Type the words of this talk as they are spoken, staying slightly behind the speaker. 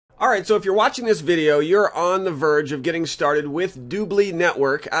Alright, so if you're watching this video, you're on the verge of getting started with Dubli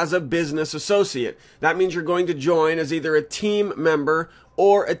Network as a business associate. That means you're going to join as either a team member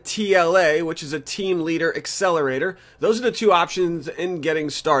or a TLA, which is a Team Leader Accelerator. Those are the two options in getting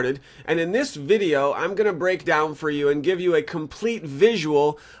started. And in this video, I'm going to break down for you and give you a complete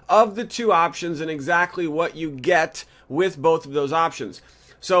visual of the two options and exactly what you get with both of those options.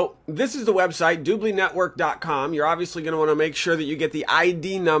 So this is the website, dublinetwork.com. You're obviously going to want to make sure that you get the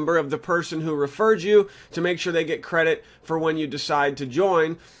ID number of the person who referred you to make sure they get credit for when you decide to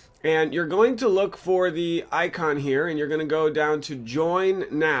join. And you're going to look for the icon here, and you're going to go down to Join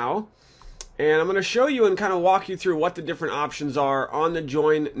Now. And I'm going to show you and kind of walk you through what the different options are on the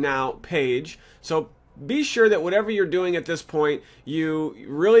Join Now page. So be sure that whatever you're doing at this point, you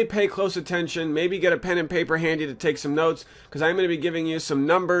really pay close attention. Maybe get a pen and paper handy to take some notes, because I'm going to be giving you some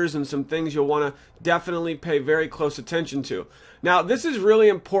numbers and some things you'll want to definitely pay very close attention to. Now, this is really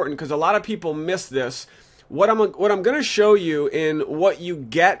important because a lot of people miss this. What I'm going to show you in what you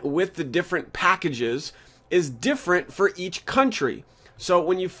get with the different packages is different for each country. So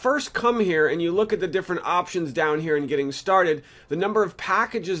when you first come here and you look at the different options down here and getting started, the number of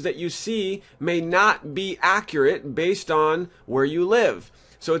packages that you see may not be accurate based on where you live.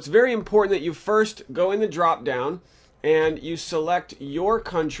 So it's very important that you first go in the drop down and you select your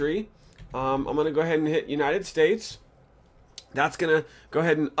country. I'm going to go ahead and hit United States. That's going to go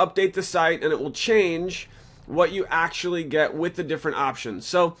ahead and update the site, and it will change what you actually get with the different options.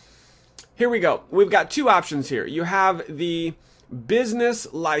 So here we go. We've got two options here. You have the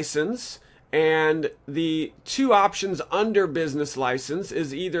business license, and the two options under business license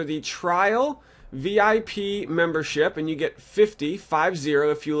is either the trial VIP membership, and you get 50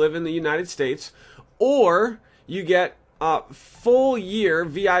 if you live in the United States, or you get full year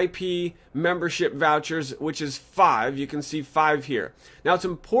VIP membership vouchers, which is 5. You can see 5 here. Now it's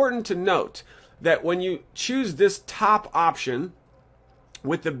important to note that when you choose this top option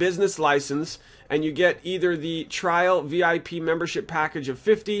with the business license, and you get either the trial VIP membership package of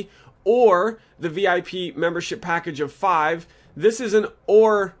 50 or the VIP membership package of 5, this is an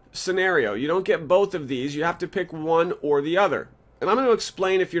or scenario. You don't get both of these. You have to pick one or the other. And I'm going to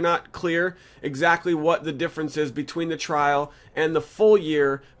explain, if you're not clear, exactly what the difference is between the trial and the full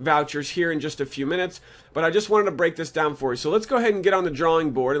year vouchers here in just a few minutes. But I just wanted to break this down for you. So let's go ahead and get on the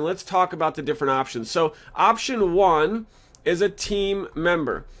drawing board and let's talk about the different options. So option 1 is a team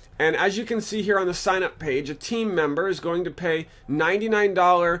member. And as you can see here on the sign up page, a team member is going to pay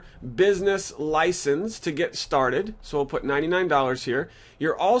 $99 business license to get started. So we'll put $99 here.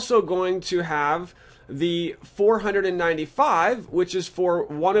 You're also going to have the $495, which is for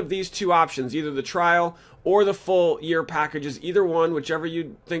one of these two options, either the trial or the full year packages, either one, whichever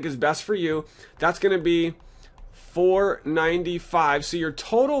you think is best for you. That's going to be $495. So your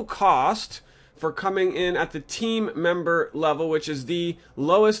total cost for coming in at the team member level, which is the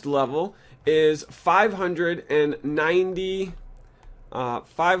lowest level, is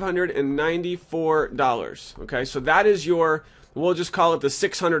 $594. Okay, so that is your, we'll just call it the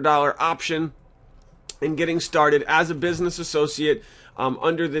 $600 option in getting started as a business associate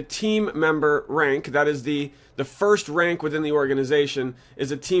under the team member rank. That is the first rank within the organization,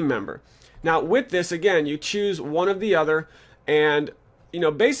 is a team member. Now with this, again, you choose one of the other, and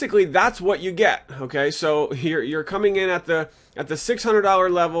basically that's what you get. Okay, so you're coming in at the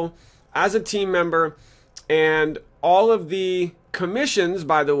 $600 level as a team member, and all of the commissions,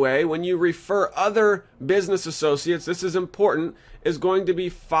 by the way, when you refer other business associates, this is important, is going to be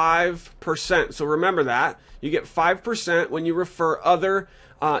 5%. So remember that. You get 5% when you refer other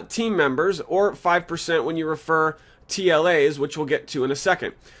team members, or 5% when you refer TLAs, which we'll get to in a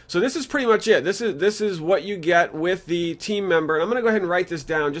second. So this is pretty much it. This is what you get with the team member. And I'm going to go ahead and write this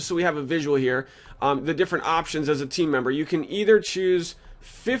down just so we have a visual here. The different options as a team member. You can either choose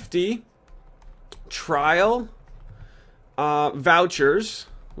 50 trial vouchers.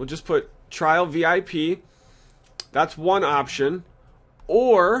 We'll just put trial VIP. That's one option.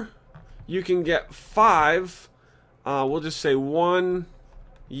 Or you can get 5, we'll just say 1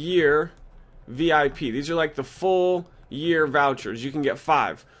 year VIP. These are like the full year vouchers. You can get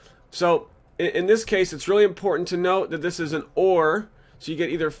 5. So in this case, it's really important to note that this is an or. So you get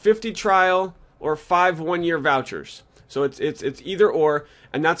either 50 trial or 5 1-year vouchers. So it's either or,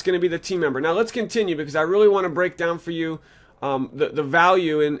 and that's going to be the team member. Now let's continue, because I really want to break down for you the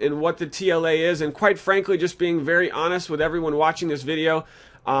value in what the TLA is, and quite frankly, just being very honest with everyone watching this video,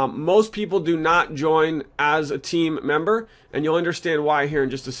 most people do not join as a team member, and you'll understand why here in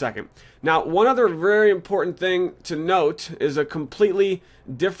just a second. Now, one other very important thing to note is a completely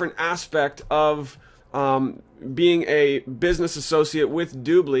different aspect of being a business associate with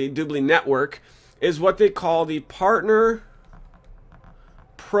Dubli Network, is what they call the partner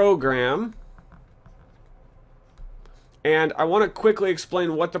program. And I want to quickly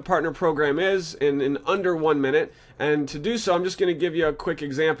explain what the partner program is in under 1 minute. And to do so, I'm just going to give you a quick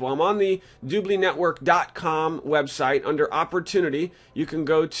example. I'm on the DubliNetwork.com website. Under Opportunity, you can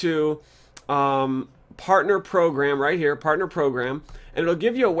go to Partner Program right here, Partner Program. And it'll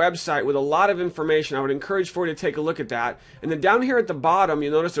give you a website with a lot of information. I would encourage for you to take a look at that. And then down here at the bottom,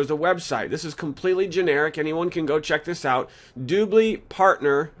 you'll notice there's a website. This is completely generic. Anyone can go check this out.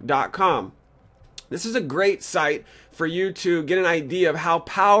 DubliPartner.com. This is a great site for you to get an idea of how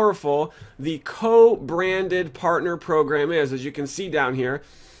powerful the co-branded partner program is, as you can see down here.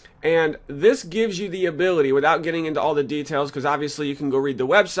 And this gives you the ability, without getting into all the details, because obviously you can go read the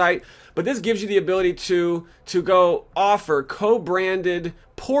website, but this gives you the ability to go offer co-branded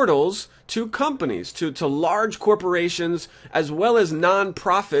portals to companies, to large corporations, as well as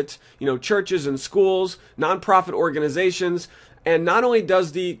non-profit, churches and schools, non-profit organizations. And not only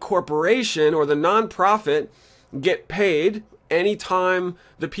does the corporation or the nonprofit get paid anytime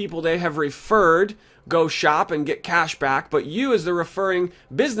the people they have referred go shop and get cash back, but you as the referring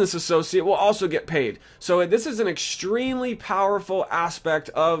business associate will also get paid. So this is an extremely powerful aspect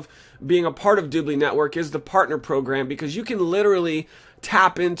of being a part of Dubli Network, is the partner program, because you can literally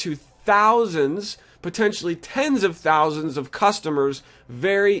tap into thousands, potentially tens of thousands of customers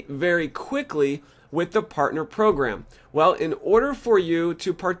very, very quickly with the partner program. Well, in order for you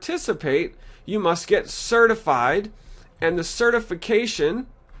to participate, you must get certified, and the certification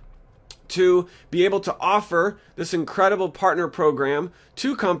to be able to offer this incredible partner program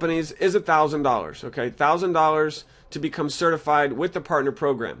to companies is $1,000. Okay, $1,000 to become certified with the partner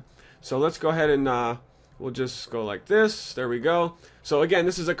program. So let's go ahead and we'll just go like this. There we go. So again,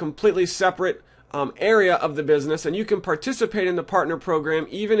 this is a completely separate area of the business, and you can participate in the partner program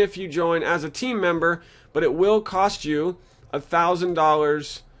even if you join as a team member, but it will cost you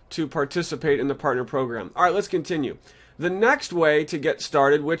 $1,000 to participate in the partner program. All right, let's continue. The next way to get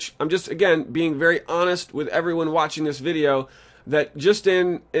started, which I'm just, again, being very honest with everyone watching this video, that just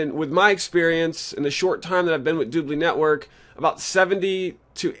with my experience in the short time that I've been with Dubli Network, about 70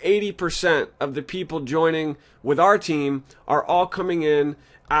 to 80% of the people joining with our team are all coming in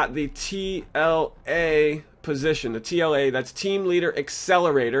at the TLA position. The TLA, that's Team Leader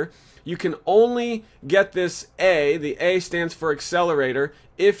Accelerator. You can only get this A, the A stands for Accelerator,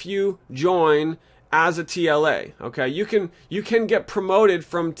 if you join as a TLA. Okay, you can get promoted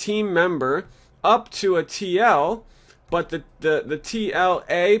from team member up to a TL, but the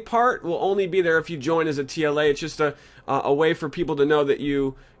TLA part will only be there if you join as a TLA. It's just a way for people to know that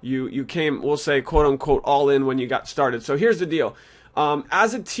you came, we'll say, quote unquote, all in when you got started. So here's the deal.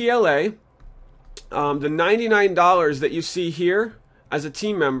 As a TLA, the $99 that you see here as a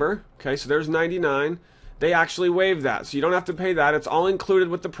team member, okay, so there's $99, they actually waive that. So you don't have to pay that. It's all included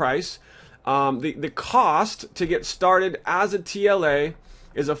with the price. The cost to get started as a TLA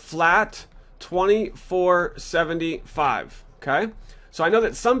is a flat $24.75, okay? So I know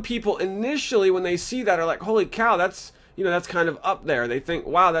that some people initially when they see that are like, holy cow, that's kind of up there. They think,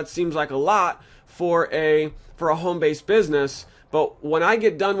 wow, that seems like a lot for a home-based business. But when I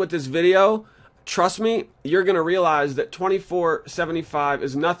get done with this video, trust me, you're going to realize that $24.75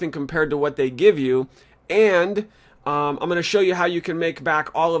 is nothing compared to what they give you. And I'm going to show you how you can make back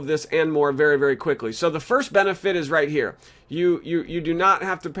all of this and more very, very quickly. So the first benefit is right here. You do not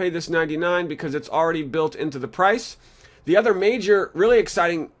have to pay this $99 because it's already built into the price. The other major, really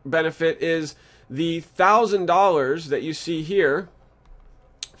exciting benefit is the $1,000 that you see here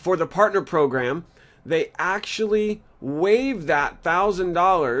for the partner program. They actually waive that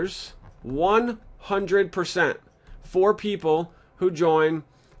 $1,000 100% for people who join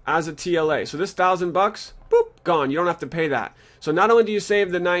as a TLA. So this $1,000, boop, gone. You don't have to pay that. So not only do you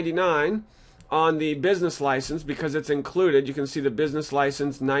save the $99 on the business license because it's included, you can see the business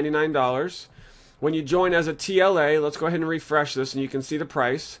license, $99. When you join as a TLA, let's go ahead and refresh this and you can see the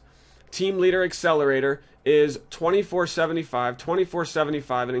price. Team Leader Accelerator is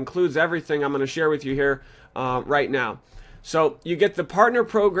 $24.75, and includes everything I'm going to share with you here right now. So you get the partner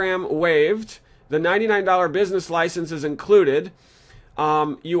program waived. The $99 business license is included.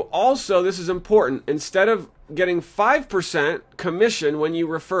 You also, this is important, instead of getting 5% commission when you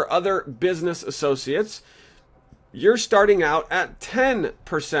refer other business associates, you're starting out at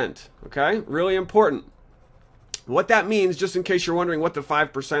 10%, okay? Really important. What that means, just in case you're wondering what the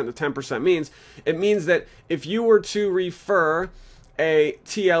 5%, the 10% means, it means that if you were to refer a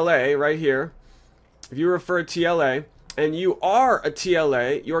TLA right here, if you refer a TLA and you are a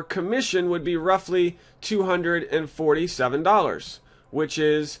TLA, your commission would be roughly $247, which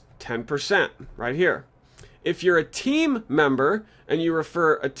is 10% right here. If you're a team member and you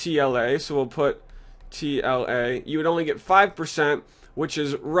refer a TLA, so we'll put TLA, you would only get 5%, which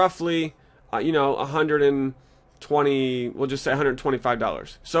is roughly, 120, we'll just say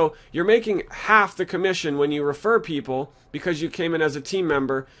 $125. So you're making half the commission when you refer people because you came in as a team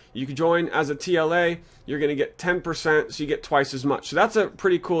member. You can join as a TLA, you're going to get 10%, so you get twice as much. So that's a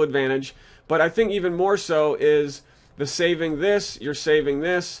pretty cool advantage. But I think even more so is the saving this, you're saving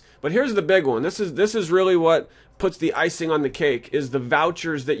this. But here's the big one. This is really what puts the icing on the cake, is the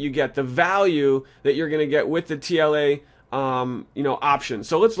vouchers that you get, the value that you're going to get with the TLA option.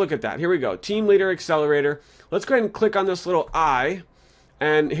 So let's look at that. Here we go. Team Leader Accelerator. Let's go ahead and click on this little I.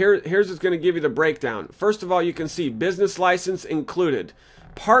 And here's what's going to give you the breakdown. First of all, you can see business license included.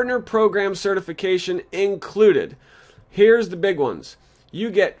 Partner program certification included. Here's the big ones. You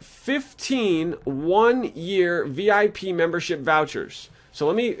get 15 one-year VIP membership vouchers. So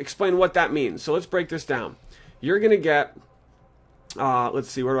let me explain what that means. So let's break this down. You're going to get, let's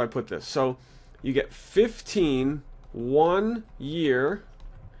see, where do I put this? So you get 15 one-year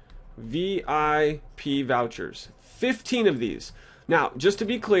VIP vouchers. 15 of these. Now, just to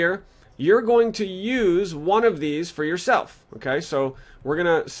be clear, you're going to use one of these for yourself. Okay, so we're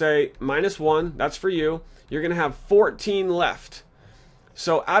going to say -1, that's for you. You're going to have 14 left.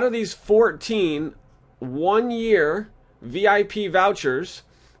 So out of these 14 one-year VIP vouchers,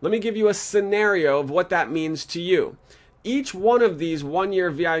 let me give you a scenario of what that means to you. Each one of these one-year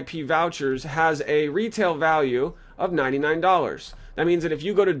VIP vouchers has a retail value of $99. That means that if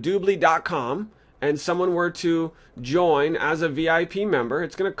you go to Dubli.com and someone were to join as a VIP member,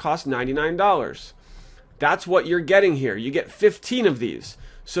 it's going to cost $99. That's what you're getting here. You get 15 of these.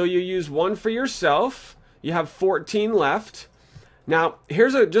 So you use one for yourself. You have 14 left. Now,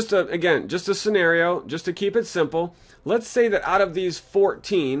 here's just a scenario, just to keep it simple. Let's say that out of these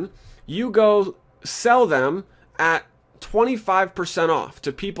 14, you go sell them at 25% off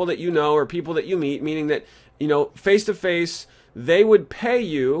to people that you know or people that you meet, meaning that, face to face, they would pay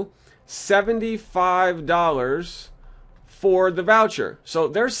you $75 for the voucher. So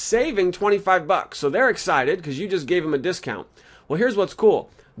they're saving 25 bucks. So they're excited because you just gave them a discount. Well, here's what's cool.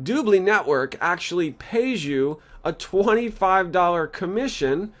 Dubli Network actually pays you a $25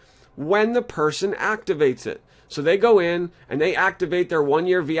 commission when the person activates it. So they go in and they activate their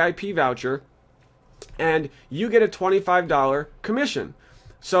one-year VIP voucher and you get a $25 commission.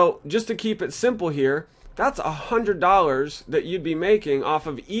 So just to keep it simple here, that's $100 that you'd be making off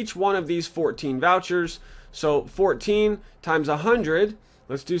of each one of these 14 vouchers. So 14 times 100,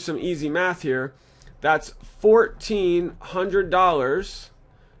 let's do some easy math here. That's $1,400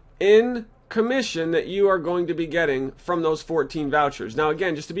 in commission that you are going to be getting from those 14 vouchers. Now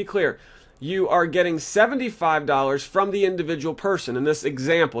again, just to be clear, you are getting $75 from the individual person. In this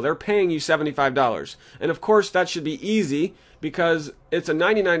example, they're paying you $75. And of course, that should be easy because it's a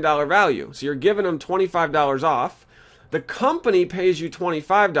 $99 value. So you're giving them $25 off. The company pays you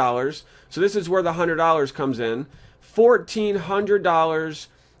 $25. So this is where the $100 comes in. $1,400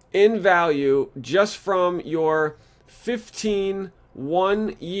 in value just from your 15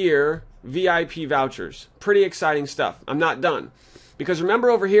 one-year VIP vouchers. Pretty exciting stuff. I'm not done. Because remember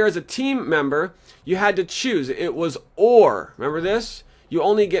over here as a team member, you had to choose. It was or. Remember this? You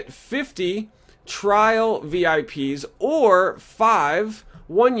only get 50 trial VIPs or 5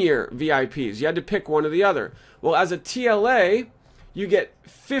 one-year VIPs. You had to pick one or the other. Well, as a TLA, you get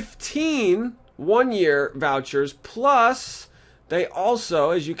 15 one-year vouchers plus they also,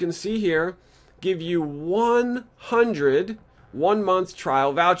 as you can see here, give you 100 one-month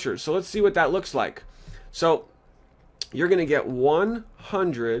trial vouchers. So let's see what that looks like. So you're going to get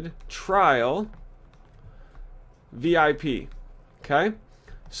 100 trial VIP. Okay?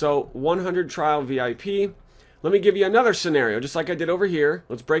 So 100 trial VIP. Let me give you another scenario, just like I did over here.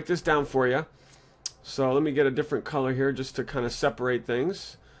 Let's break this down for you. So let me get a different color here just to kind of separate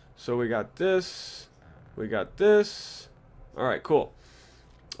things. So we got this. We got this. All right, cool.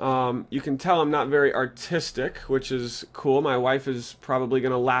 You can tell I'm not very artistic, which is cool. My wife is probably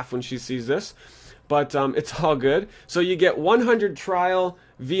going to laugh when she sees this. But it's all good. So you get 100 trial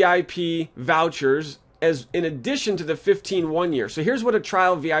VIP vouchers as in addition to the 15 one-year. So here's what a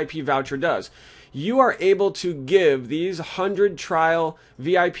trial VIP voucher does. You are able to give these 100 trial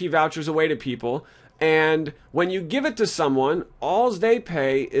VIP vouchers away to people. And when you give it to someone, all they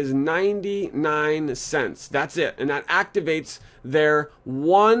pay is 99 cents. That's it. And that activates their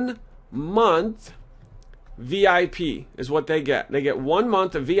 1 month VIP is what they get. They get 1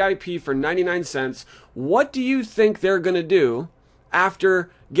 month of VIP for 99 cents. What do you think they're going to do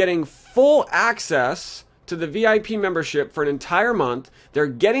after getting full access to the VIP membership for an entire month? They're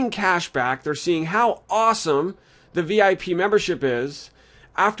getting cash back. They're seeing how awesome the VIP membership is.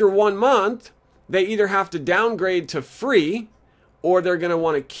 After 1 month, they either have to downgrade to free or they're going to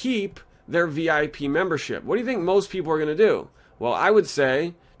want to keep their VIP membership. What do you think most people are going to do? Well, I would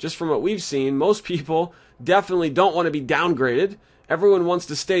say, just from what we've seen, most people definitely don't want to be downgraded. Everyone wants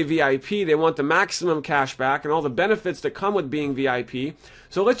to stay VIP. They want the maximum cash back and all the benefits that come with being VIP.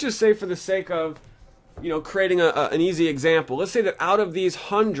 So let's just say, for the sake of, creating an easy example, let's say that out of these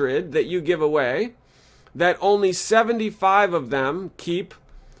 100 that you give away, that only 75 of them keep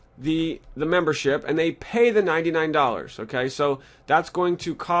the membership and they pay the $99. Okay, so that's going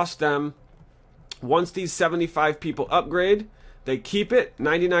to cost them, once these 75 people upgrade, they keep it,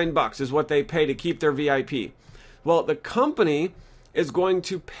 $99 is what they pay to keep their VIP. Well, the company is going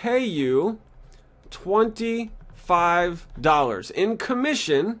to pay you $25 in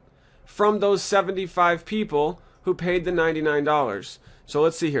commission from those 75 people who paid the $99. So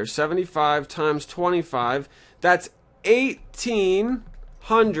let's see here, 75 times 25, that's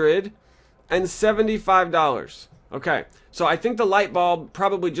 $1,875. Okay, so I think the light bulb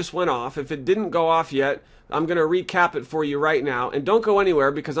probably just went off. If it didn't go off yet, I'm going to recap it for you right now. And don't go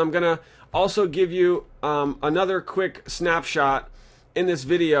anywhere, because I'm going to also give you another quick snapshot in this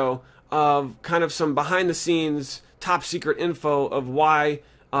video of kind of some behind the scenes top secret info of why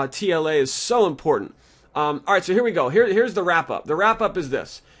TLA is so important. All right, so here we go. Here's the wrap up. The wrap up is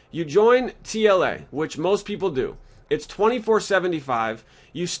this. You join TLA, which most people do. It's $24.75.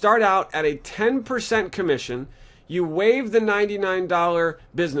 You start out at a 10% commission. You waive the $99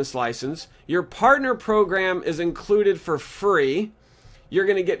 business license. Your partner program is included for free. You're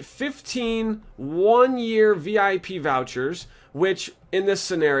going to get 15 one-year VIP vouchers, which in this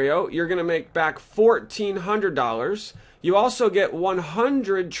scenario, you're going to make back $1,400. You also get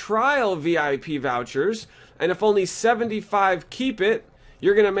 100 trial VIP vouchers, and if only 75 keep it,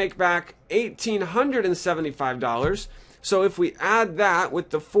 you're going to make back $1,875. So if we add that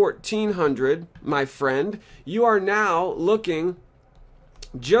with the $1,400, my friend, you are now looking,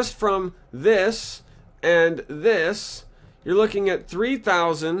 just from this and this, you're looking at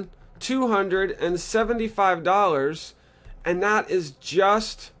 $3,275, and that is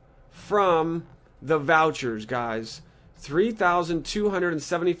just from the vouchers, guys.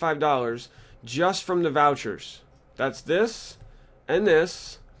 $3,275 just from the vouchers. That's this and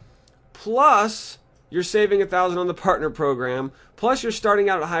this, plus you're saving $1,000 on the partner program, plus you're starting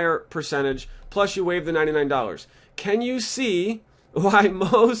out at a higher percentage, plus you waive the $99. Can you see why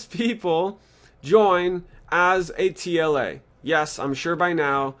most people join as a TLA? Yes, I'm sure by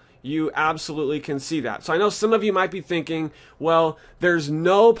now you absolutely can see that. So I know some of you might be thinking, well, there's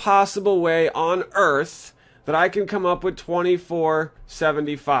no possible way on earth that I can come up with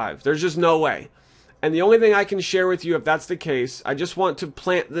 $24.75. There's just no way. And the only thing I can share with you, if that's the case, I just want to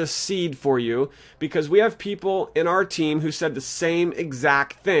plant this seed for you, because we have people in our team who said the same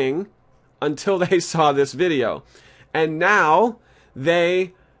exact thing until they saw this video. And now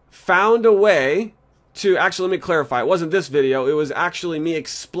they found a way to, actually, let me clarify, it wasn't this video, it was actually me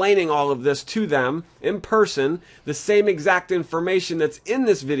explaining all of this to them in person, the same exact information that's in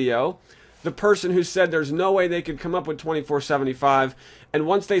this video. The person who said there's no way they could come up with $24.75, and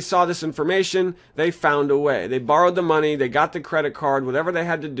once they saw this information, they found a way. They borrowed the money, they got the credit card, whatever they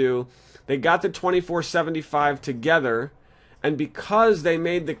had to do, they got the $24.75 together, and because they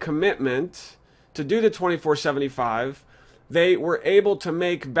made the commitment to do the $24.75, they were able to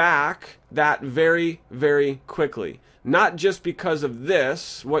make back that very, very quickly. Not just because of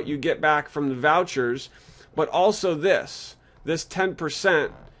this, what you get back from the vouchers, but also this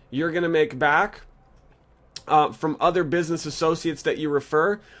 10%. You're going to make back from other business associates that you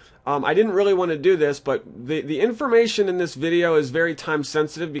refer. I didn't really want to do this, but the information in this video is very time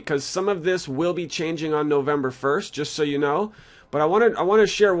sensitive, because some of this will be changing on November 1st, just so you know. But I want to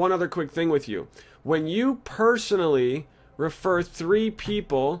share one other quick thing with you. When you personally refer 3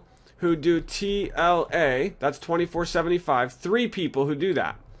 people who do TLA, that's $24.75, 3 people who do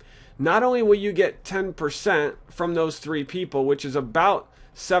that. Not only will you get 10% from those 3 people, which is about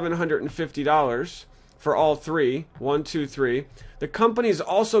 $750 for all 3, 1, 2, 3. The company is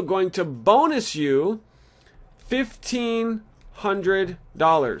also going to bonus you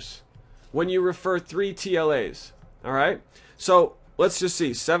 $1,500 when you refer 3 TLAs. All right. So let's just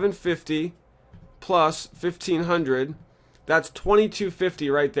see, 750 plus 1,500. That's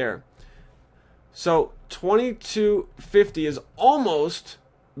 $2,250 right there. So $2,250 is almost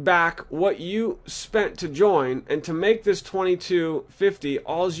back what you spent to join, and to make this $22.50,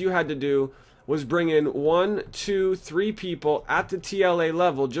 all you had to do was bring in 1, 2, 3 people at the TLA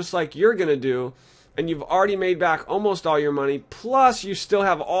level, just like you're going to do, and you've already made back almost all your money, plus you still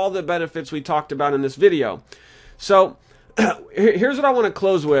have all the benefits we talked about in this video. So here's what I want to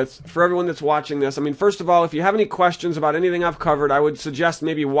close with for everyone that's watching this. I mean, first of all, if you have any questions about anything I've covered, I would suggest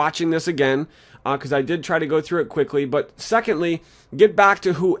maybe watching this again, because I did try to go through it quickly. But secondly, get back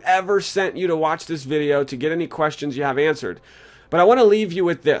to whoever sent you to watch this video to get any questions you have answered. But I want to leave you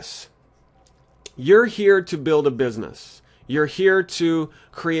with this. You're here to build a business. You're here to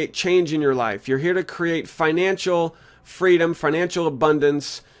create change in your life. You're here to create financial freedom, financial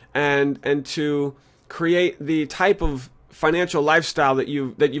abundance, and to create the type of financial lifestyle that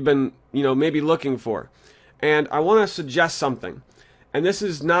you've been, maybe looking for. And I want to suggest something. And this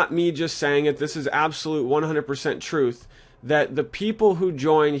is not me just saying it. This is absolute 100% truth, that the people who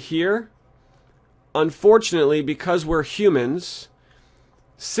join here, unfortunately, because we're humans,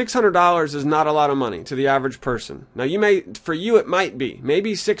 $600 is not a lot of money to the average person. Now, for you, it might be.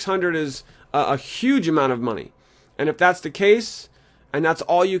 Maybe $600 is a huge amount of money. And if that's the case, and that's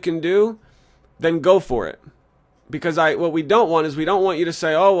all you can do, then go for it. Because what we don't want is, we don't want you to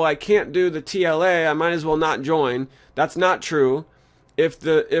say, oh, well, I can't do the TLA, I might as well not join. That's not true. If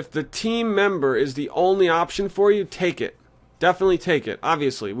the team member is the only option for you, take it. Definitely take it.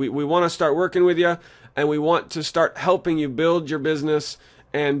 Obviously, we want to start working with you, and we want to start helping you build your business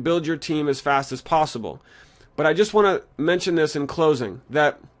and build your team as fast as possible. But I just want to mention this in closing,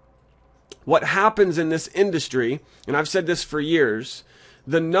 that what happens in this industry, and I've said this for years,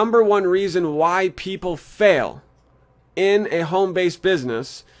 the number one reason why people fail in a home-based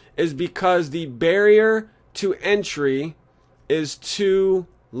business is because the barrier to entry is too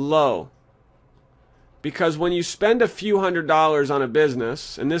low. Because when you spend a few $100s on a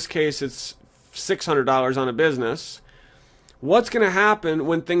business, in this case it's $600 on a business, what's going to happen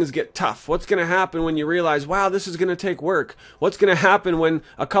when things get tough? What's going to happen when you realize, wow, this is going to take work? What's going to happen when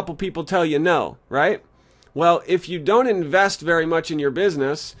a couple people tell you no, right? Well, if you don't invest very much in your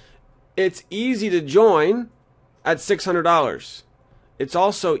business, it's easy to join at $600. It's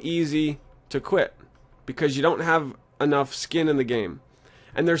also easy to quit because you don't have enough skin in the game.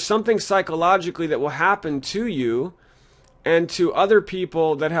 And there's something psychologically that will happen to you and to other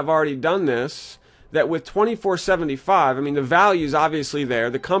people that have already done this, that with $24.75, I mean, the value is obviously there.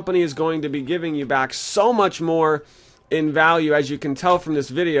 The company is going to be giving you back so much more in value, as you can tell from this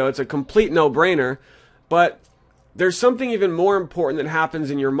video. It's a complete no-brainer. But there's something even more important that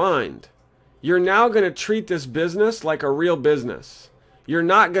happens in your mind. You're now going to treat this business like a real business. You're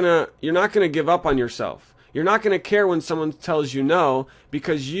not going to give up on yourself. You're not going to care when someone tells you no,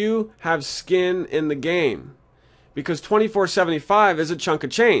 because you have skin in the game. Because $24.75 is a chunk of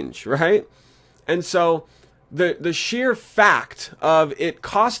change, right? And so the sheer fact of it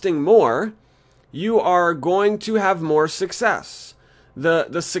costing more, you are going to have more success.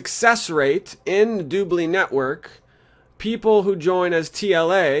 The success rate in the Dubli network, people who join as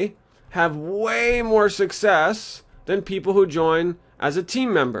TLA have way more success than people who join as a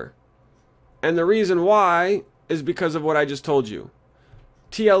team member. And the reason why is because of what I just told you.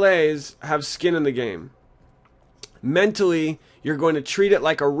 TLAs have skin in the game. Mentally, you're going to treat it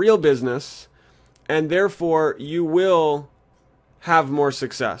like a real business, and therefore you will have more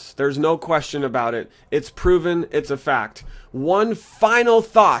success. There's no question about it. It's proven. It's a fact. One final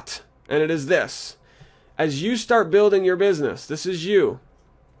thought, and it is this. As you start building your business, this is you,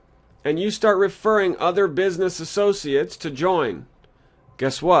 and you start referring other business associates to join,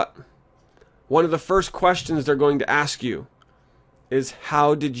 guess what? One of the first questions they're going to ask you is,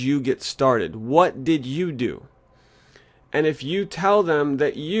 how did you get started? What did you do? And if you tell them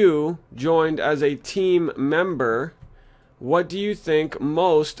that you joined as a team member, what do you think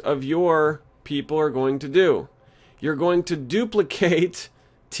most of your people are going to do? You're going to duplicate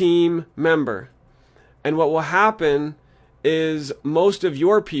team member. And what will happen is most of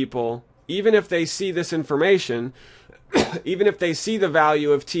your people, even if they see this information, even if they see the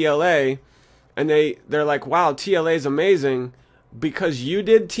value of TLA, and they're like, wow, TLA is amazing, because you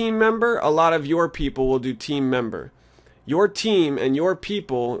did team member, a lot of your people will do team member. Your team and your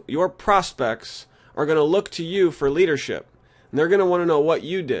people, your prospects, are going to look to you for leadership. And they're going to want to know what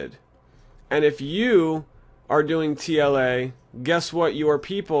you did. And if you are doing TLA, guess what your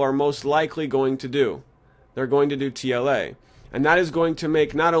people are most likely going to do? They're going to do TLA. And that is going to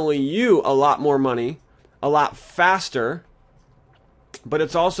make not only you a lot more money, a lot faster, but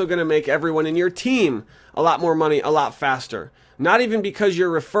it's also going to make everyone in your team a lot more money a lot faster. Not even because you're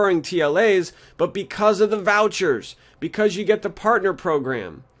referring TLAs, but because of the vouchers, because you get the partner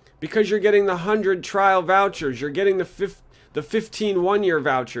program, because you're getting the 100 trial vouchers, you're getting the 15 one-year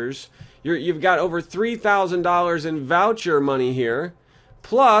vouchers. You've got over $3,000 in voucher money here,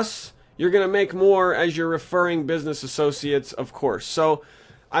 plus you're going to make more as you're referring business associates, of course. So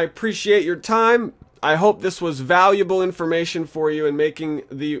I appreciate your time. I hope this was valuable information for you in making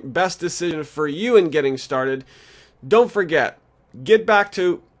the best decision for you in getting started. Don't forget, get back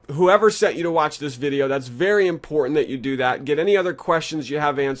to whoever sent you to watch this video. That's very important that you do that. Get any other questions you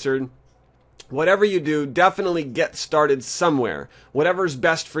have answered. Whatever you do, definitely get started somewhere. Whatever's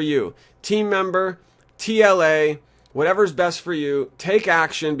best for you. Team member, TLA, whatever's best for you. Take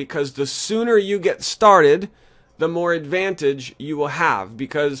action, because the sooner you get started, the more advantage you will have,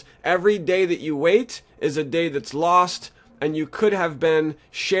 because every day that you wait is a day that's lost, and you could have been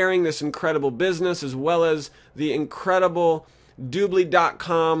sharing this incredible business as well as the incredible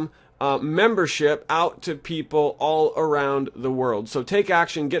Dubli.com membership out to people all around the world. So take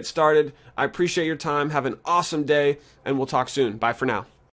action, get started. I appreciate your time. Have an awesome day, and we'll talk soon. Bye for now.